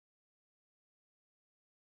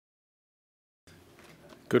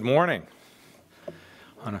Good morning.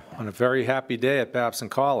 On a very happy day at Babson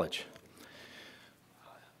College.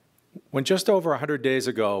 When just over 100 days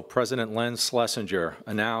ago, President Len Schlesinger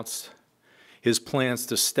announced his plans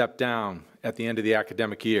to step down at the end of the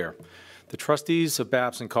academic year, the trustees of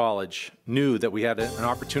Babson College knew that we had an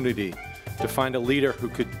opportunity to find a leader who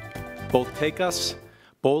could both take us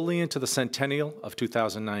boldly into the centennial of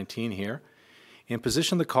 2019 here and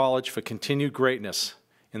position the college for continued greatness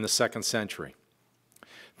in the second century.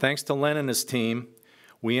 Thanks to Len and his team,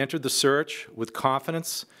 we entered the search with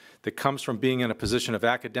confidence that comes from being in a position of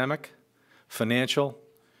academic, financial,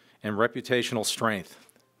 and reputational strength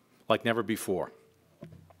like never before.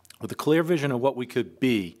 With a clear vision of what we could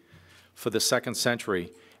be for the second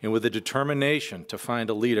century and with a determination to find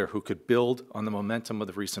a leader who could build on the momentum of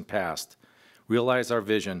the recent past, realize our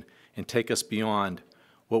vision, and take us beyond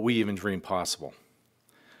what we even dreamed possible.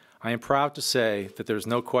 I am proud to say that there is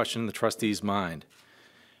no question in the trustees' mind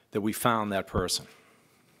that we found that person.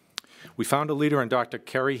 We found a leader in Dr.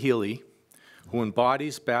 Kerry Healey, who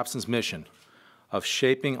embodies Babson's mission of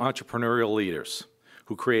shaping entrepreneurial leaders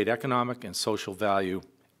who create economic and social value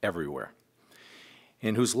everywhere,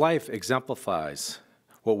 and whose life exemplifies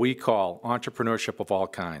what we call entrepreneurship of all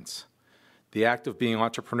kinds, the act of being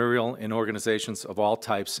entrepreneurial in organizations of all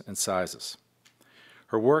types and sizes.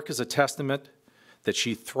 Her work is a testament that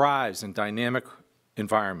she thrives in dynamic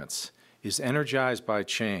environments, is energized by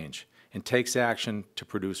change, and takes action to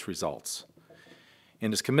produce results,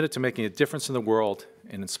 and is committed to making a difference in the world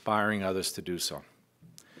and inspiring others to do so.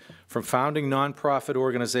 From founding nonprofit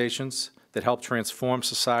organizations that help transform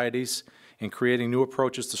societies and creating new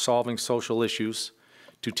approaches to solving social issues,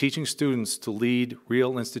 to teaching students to lead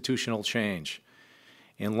real institutional change,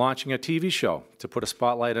 and launching a TV show to put a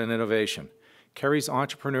spotlight on innovation, Kerry's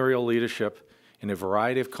entrepreneurial leadership in a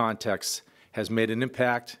variety of contexts has made an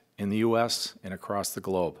impact in the U.S. and across the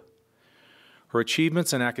globe. Her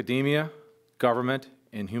achievements in academia, government,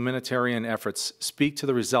 and humanitarian efforts speak to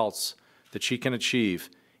the results that she can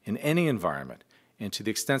achieve in any environment and to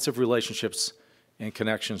the extensive relationships and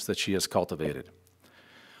connections that she has cultivated.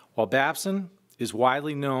 While Babson is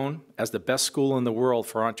widely known as the best school in the world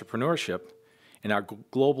for entrepreneurship, and our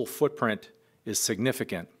global footprint is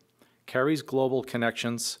significant, Kerry's global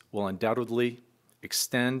connections will undoubtedly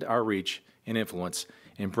extend our reach and influence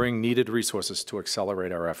and bring needed resources to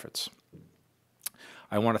accelerate our efforts.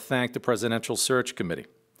 I want to thank the Presidential Search Committee,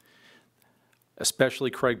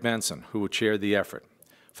 especially Craig Benson, who chaired the effort,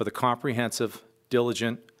 for the comprehensive,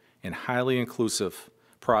 diligent, and highly inclusive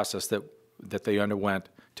process that they underwent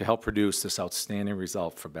to help produce this outstanding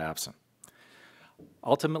result for Babson.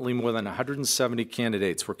 Ultimately, more than 170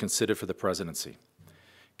 candidates were considered for the presidency.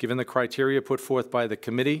 Given the criteria put forth by the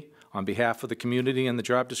committee on behalf of the community and the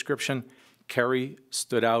job description, Kerry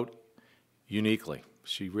stood out uniquely.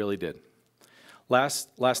 She really did. Last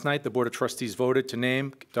night, the Board of Trustees voted to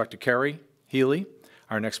name Dr. Kerry Healey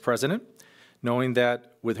our next president, knowing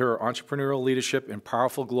that with her entrepreneurial leadership and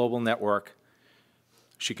powerful global network,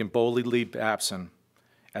 she can boldly lead Babson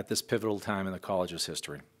at this pivotal time in the college's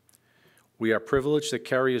history. We are privileged that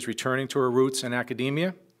Kerry is returning to her roots in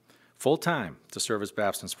academia full-time to serve as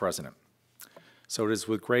Babson's president. So it is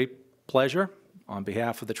with great pleasure, on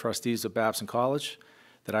behalf of the trustees of Babson College,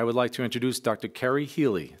 that I would like to introduce Dr. Kerry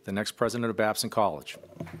Healey, the next president of Babson College.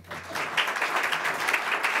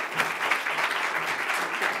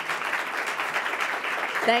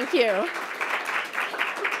 Thank you.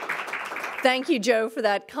 Thank you, Joe, for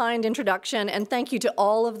that kind introduction, and thank you to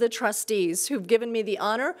all of the trustees who've given me the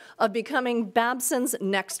honor of becoming Babson's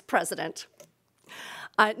next president.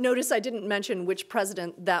 Notice I didn't mention which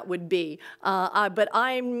president that would be, but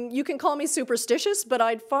you can call me superstitious, but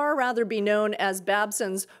I'd far rather be known as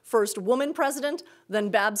Babson's first woman president than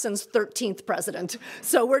Babson's 13th president.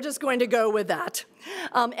 So we're just going to go with that.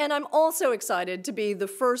 And I'm also excited to be the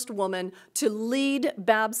first woman to lead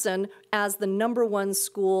Babson as the #1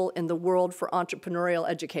 school in the world for entrepreneurial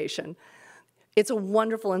education. It's a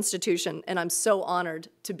wonderful institution, and I'm so honored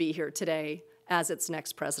to be here today as its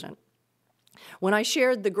next president. When I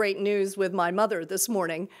shared the great news with my mother this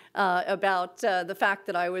morning about the fact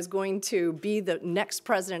that I was going to be the next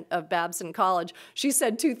president of Babson College, she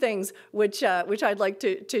said two things which I'd like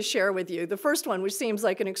to share with you. The first one, which seems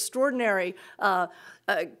like an extraordinary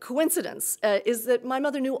coincidence, is that my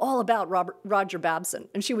mother knew all about Roger Babson,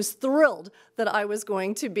 and she was thrilled that I was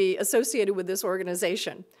going to be associated with this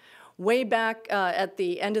organization. Way back at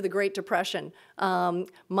the end of the Great Depression,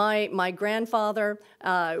 my grandfather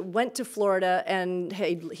went to Florida, and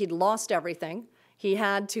he'd lost everything. He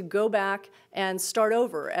had to go back and start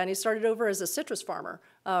over, and he started over as a citrus farmer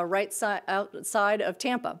right outside of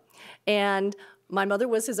Tampa. And My mother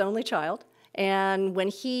was his only child, and when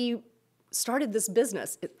he started this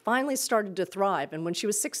business, it finally started to thrive. And when she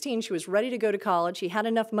was 16, she was ready to go to college. He had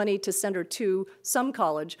enough money to send her to some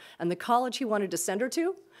college, and the college he wanted to send her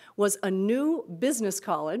to was a new business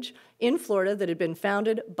college in Florida that had been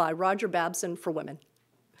founded by Roger Babson for women.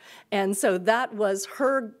 And so that was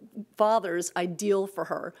her father's ideal for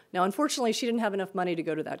her. Now, unfortunately, she didn't have enough money to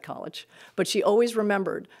go to that college, but she always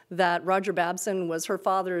remembered that Roger Babson was her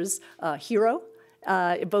father's hero,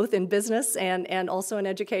 both in business and also in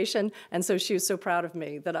education. And so she was so proud of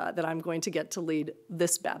me that I'm going to get to lead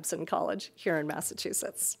this Babson College here in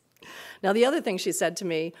Massachusetts. Now, the other thing she said to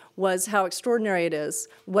me was how extraordinary it is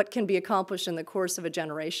what can be accomplished in the course of a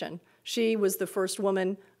generation. She was the first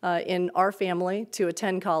woman in our family to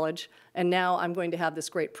attend college, and now I'm going to have this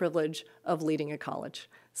great privilege of leading a college.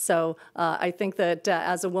 So I think that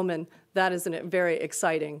as a woman, that is a very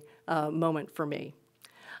exciting moment for me.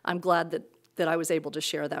 I'm glad that I was able to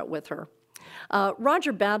share that with her.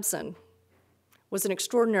 Roger Babson was an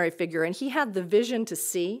extraordinary figure, and he had the vision to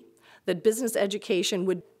see that business education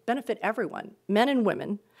would benefit everyone, men and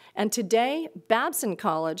women. And today, Babson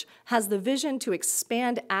College has the vision to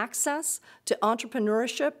expand access to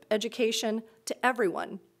entrepreneurship education to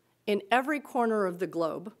everyone in every corner of the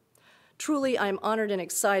globe. Truly, I'm honored and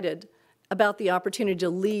excited about the opportunity to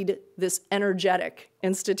lead this energetic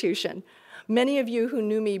institution. Many of you who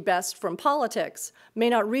knew me best from politics may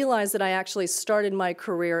not realize that I actually started my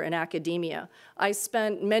career in academia. I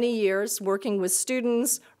spent many years working with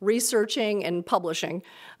students, researching, and publishing.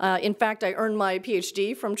 In fact, I earned my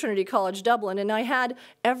PhD from Trinity College Dublin, and I had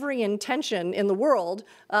every intention in the world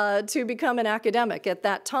to become an academic at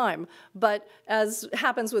that time. But as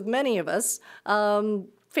happens with many of us,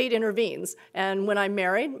 fate intervenes. And when I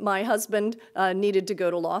married, my husband needed to go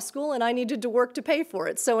to law school, and I needed to work to pay for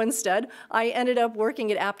it. So instead, I ended up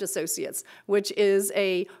working at Apt Associates, which is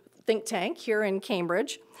a think tank here in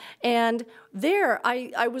Cambridge. And there,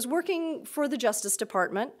 I was working for the Justice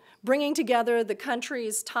Department, bringing together the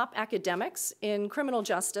country's top academics in criminal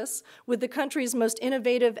justice with the country's most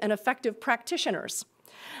innovative and effective practitioners.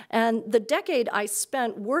 And the decade I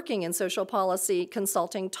spent working in social policy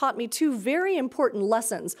consulting taught me two very important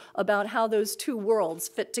lessons about how those two worlds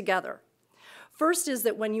fit together. First is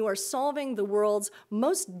that when you are solving the world's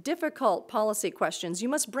most difficult policy questions, you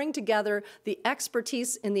must bring together the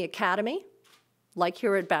expertise in the academy, like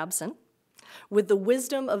here at Babson, with the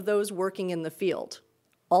wisdom of those working in the field,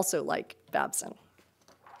 also like Babson.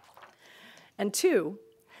 And two,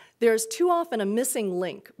 there's too often a missing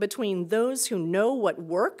link between those who know what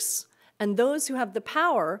works and those who have the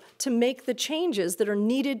power to make the changes that are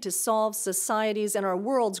needed to solve society's and our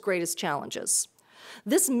world's greatest challenges.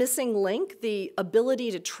 This missing link, the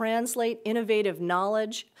ability to translate innovative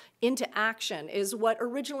knowledge into action, is what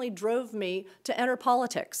originally drove me to enter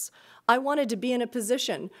politics. I wanted to be in a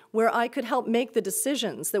position where I could help make the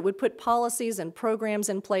decisions that would put policies and programs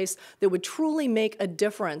in place that would truly make a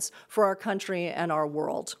difference for our country and our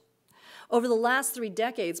world. Over the last 3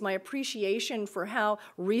 decades, my appreciation for how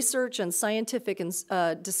research and scientific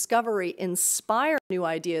discovery inspire new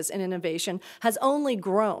ideas and innovation has only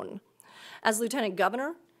grown. As Lieutenant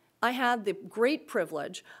Governor, I had the great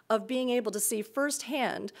privilege of being able to see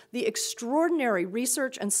firsthand the extraordinary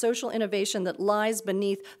research and social innovation that lies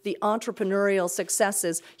beneath the entrepreneurial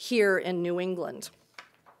successes here in New England.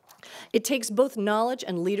 It takes both knowledge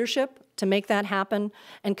and leadership to make that happen,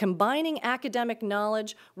 and combining academic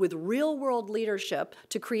knowledge with real-world leadership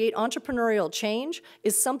to create entrepreneurial change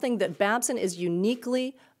is something that Babson is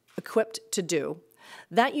uniquely equipped to do.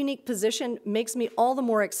 That unique position makes me all the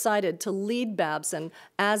more excited to lead Babson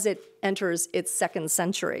as it enters its 2nd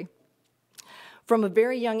century. From a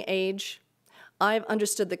very young age, I've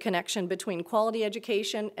understood the connection between quality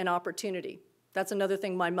education and opportunity. That's another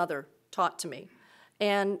thing my mother taught to me.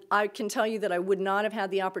 And I can tell you that I would not have had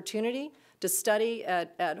the opportunity to study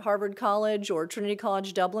at Harvard College or Trinity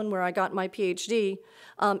College Dublin, where I got my PhD,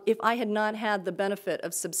 if I had not had the benefit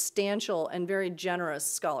of substantial and very generous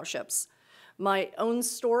scholarships. My own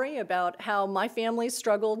story about how my family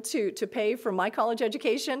struggled to pay for my college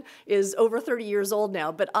education is over 30 years old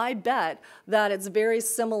now, but I bet that it's very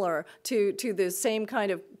similar to the same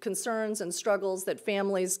kind of concerns and struggles that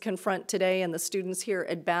families confront today and the students here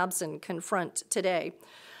at Babson confront today.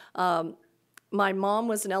 My mom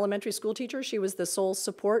was an elementary school teacher. She was the sole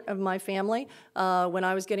support of my family. When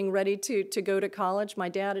I was getting ready to go to college, my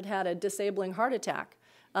dad had had a disabling heart attack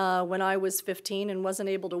when I was 15 and wasn't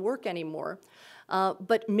able to work anymore.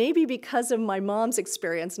 But maybe because of my mom's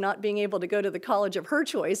experience not being able to go to the college of her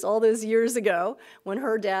choice all those years ago when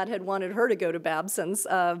her dad had wanted her to go to Babson's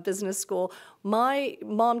business school, my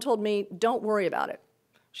mom told me, don't worry about it.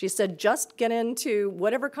 She said, just get into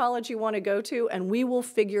whatever college you want to go to and we will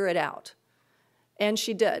figure it out. And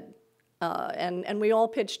she did. And we all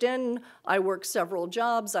pitched in. I worked several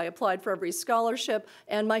jobs. I applied for every scholarship.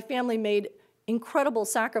 And my family made incredible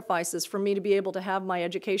sacrifices for me to be able to have my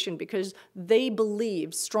education because they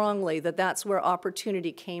believed strongly that that's where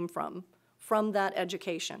opportunity came from that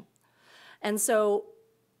education. And so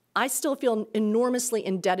I still feel enormously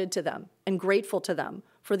indebted to them and grateful to them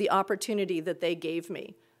for the opportunity that they gave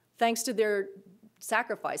me. Thanks to their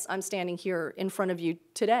sacrifice, I'm standing here in front of you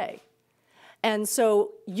today. And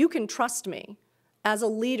so you can trust me as a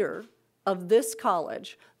leader of this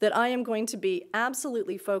college that I am going to be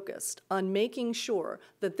absolutely focused on making sure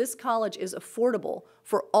that this college is affordable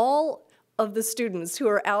for all of the students who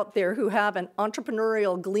are out there who have an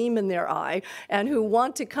entrepreneurial gleam in their eye and who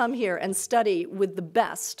want to come here and study with the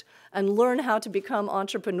best and learn how to become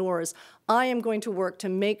entrepreneurs. I am going to work to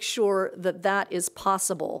make sure that that is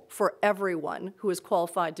possible for everyone who is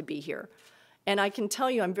qualified to be here. And I can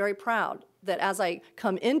tell you I'm very proud that as I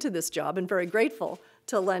come into this job, and very grateful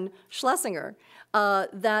to Len Schlesinger,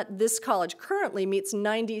 that this college currently meets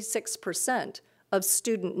 96% of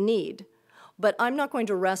student need. But I'm not going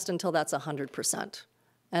to rest until that's 100%.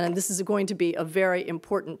 And this is going to be a very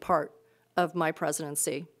important part of my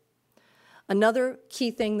presidency. Another key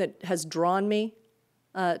thing that has drawn me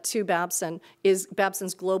to Babson is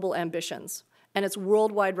Babson's global ambitions and its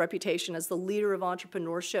worldwide reputation as the leader of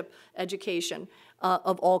entrepreneurship education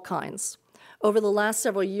of all kinds. Over the last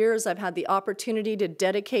several years, I've had the opportunity to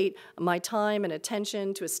dedicate my time and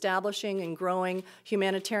attention to establishing and growing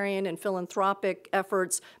humanitarian and philanthropic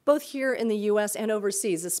efforts, both here in the U.S. and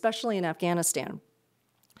overseas, especially in Afghanistan.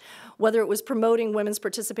 Whether it was promoting women's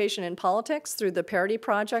participation in politics through the Parity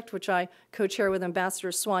Project, which I co-chair with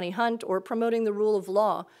Ambassador Swanee Hunt, or promoting the rule of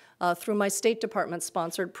law through my State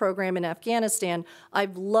Department-sponsored program in Afghanistan,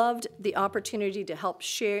 I've loved the opportunity to help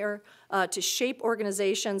share, to shape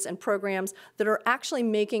organizations and programs that are actually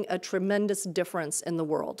making a tremendous difference in the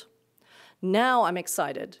world. Now I'm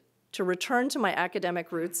excited to return to my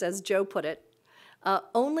academic roots, as Joe put it,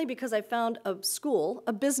 only because I found a school,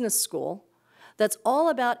 a business school, that's all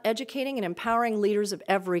about educating and empowering leaders of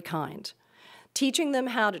every kind, teaching them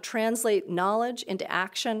how to translate knowledge into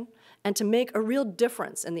action and to make a real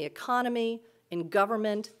difference in the economy, in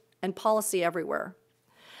government, and policy everywhere.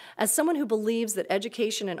 As someone who believes that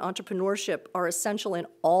education and entrepreneurship are essential in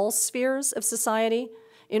all spheres of society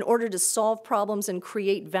in order to solve problems and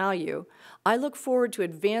create value, I look forward to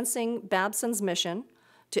advancing Babson's mission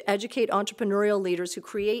to educate entrepreneurial leaders who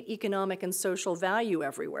create economic and social value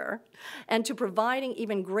everywhere, and to providing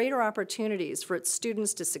even greater opportunities for its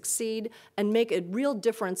students to succeed and make a real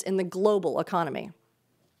difference in the global economy.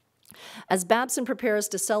 As Babson prepares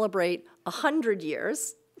to celebrate 100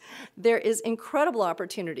 years, there is incredible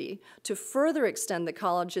opportunity to further extend the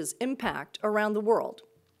college's impact around the world.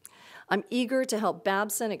 I'm eager to help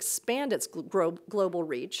Babson expand its global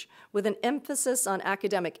reach with an emphasis on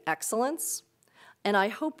academic excellence, and I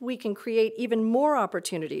hope we can create even more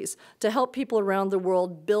opportunities to help people around the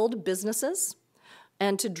world build businesses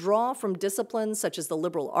and to draw from disciplines such as the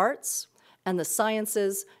liberal arts and the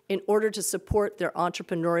sciences in order to support their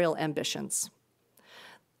entrepreneurial ambitions.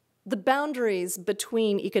 The boundaries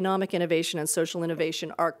between economic innovation and social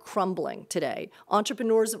innovation are crumbling today.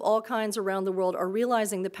 Entrepreneurs of all kinds around the world are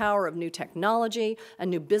realizing the power of new technology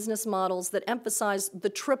and new business models that emphasize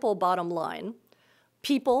the triple bottom line: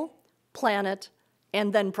 people, planet,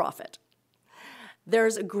 and then profit.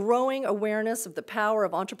 There's a growing awareness of the power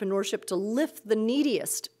of entrepreneurship to lift the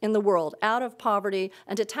neediest in the world out of poverty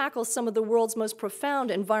and to tackle some of the world's most profound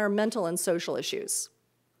environmental and social issues.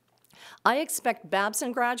 I expect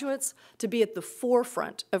Babson graduates to be at the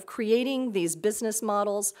forefront of creating these business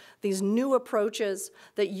models, these new approaches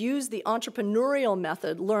that use the entrepreneurial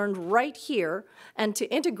method learned right here and to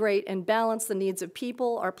integrate and balance the needs of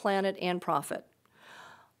people, our planet, and profit.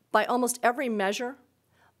 By almost every measure,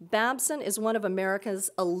 Babson is one of America's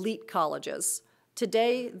elite colleges.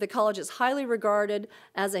 Today, the college is highly regarded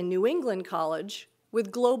as a New England college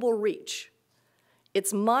with global reach.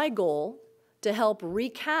 It's my goal to help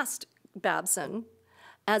recast Babson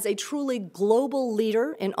as a truly global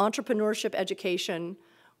leader in entrepreneurship education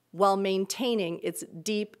while maintaining its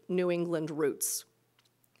deep New England roots.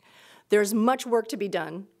 There's much work to be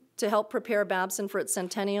done to help prepare Babson for its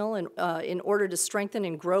centennial and in order to strengthen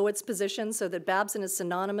and grow its position so that Babson is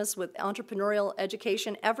synonymous with entrepreneurial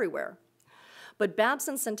education everywhere. But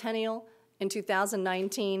Babson's centennial in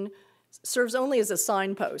 2019 serves only as a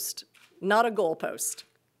signpost, not a goalpost.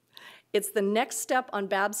 It's the next step on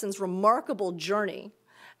Babson's remarkable journey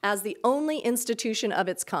as the only institution of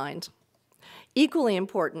its kind. Equally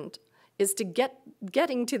important is to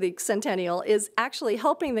getting to the centennial is actually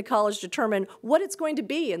helping the college determine what it's going to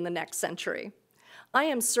be in the next century. I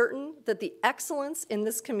am certain that the excellence in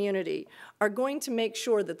this community are going to make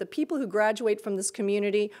sure that the people who graduate from this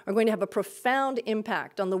community are going to have a profound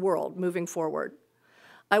impact on the world moving forward.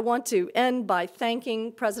 I want to end by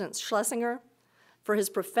thanking President Schlesinger for his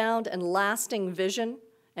profound and lasting vision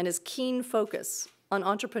and his keen focus on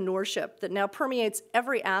entrepreneurship that now permeates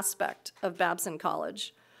every aspect of Babson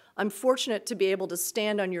College. I'm fortunate to be able to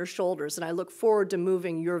stand on your shoulders, and I look forward to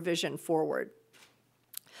moving your vision forward.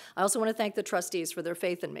 I also want to thank the trustees for their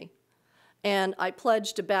faith in me. And I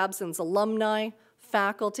pledge to Babson's alumni,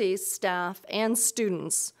 faculty, staff, and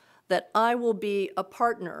students that I will be a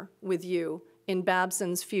partner with you in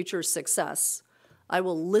Babson's future success. I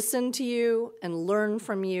will listen to you and learn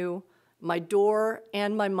from you. My door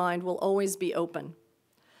and my mind will always be open.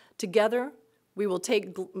 Together, we will take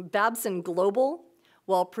Babson global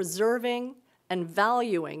while preserving and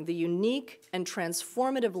valuing the unique and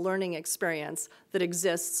transformative learning experience that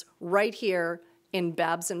exists right here in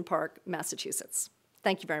Babson Park, Massachusetts.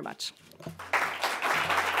 Thank you very much.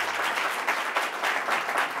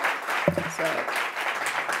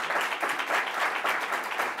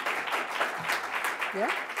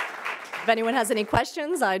 If anyone has any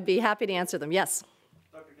questions, I'd be happy to answer them. Yes?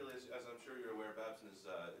 Dr. Healey, as I'm sure you're aware, Babson is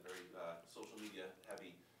very social media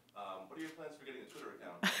heavy. What are your plans for getting a Twitter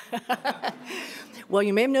account? Well,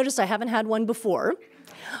 you may have noticed I haven't had one before,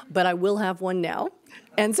 but I will have one now.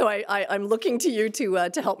 And so I'm looking to you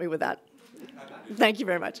to help me with that. Thank you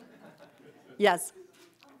very much. Yes?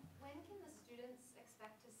 When can the students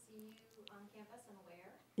expect to see you on campus and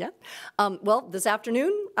where? Yeah. Well, this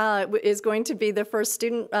afternoon is going to be the first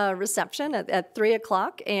student reception at 3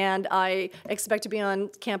 o'clock, and I expect to be on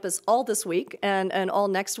campus all this week and all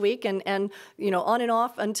next week, and you know, on and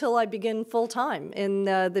off until I begin full-time in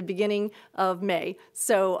the beginning of May.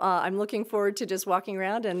 So I'm looking forward to just walking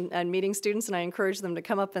around and meeting students, and I encourage them to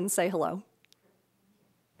come up and say hello.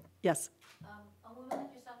 Yes? A woman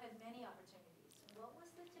like yourself had many opportunities. What was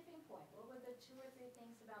the tipping point? What were the 2 or 3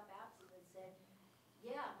 things about Babson that said,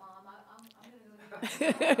 yeah, Mom, I'm going to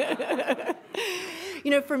go there?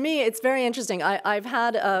 You know, for me, it's very interesting. I've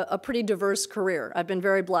had a pretty diverse career. I've been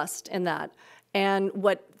very blessed in that. And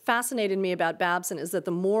what fascinated me about Babson is that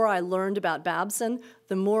the more I learned about Babson,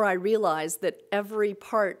 the more I realized that every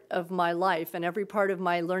part of my life and every part of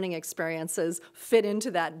my learning experiences fit into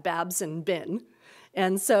that Babson bin.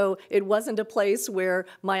 And so it wasn't a place where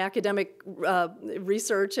my academic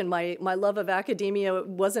research and my love of academia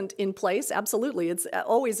wasn't in place. Absolutely, it's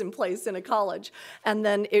always in place in a college. And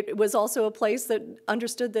then it was also a place that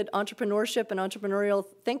understood that entrepreneurship and entrepreneurial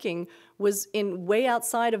thinking was in way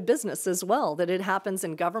outside of business as well, that it happens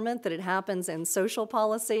in government, that it happens in social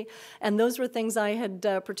policy. And those were things I had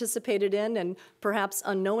participated in and perhaps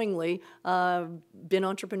unknowingly been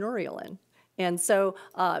entrepreneurial in. And so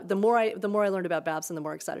the more I learned about Babson, the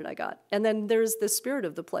more excited I got. And then there's the spirit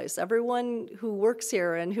of the place. Everyone who works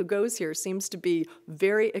here and who goes here seems to be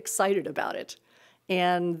very excited about it.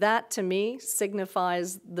 And that, to me,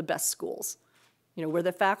 signifies the best schools. You know, where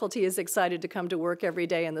the faculty is excited to come to work every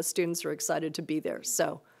day and the students are excited to be there.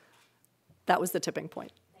 So that was the tipping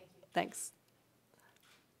point. Thank you. Thanks.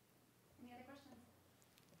 Any other questions?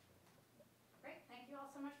 Great. Thank you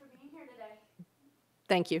all so much for being here today.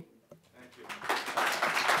 Thank you.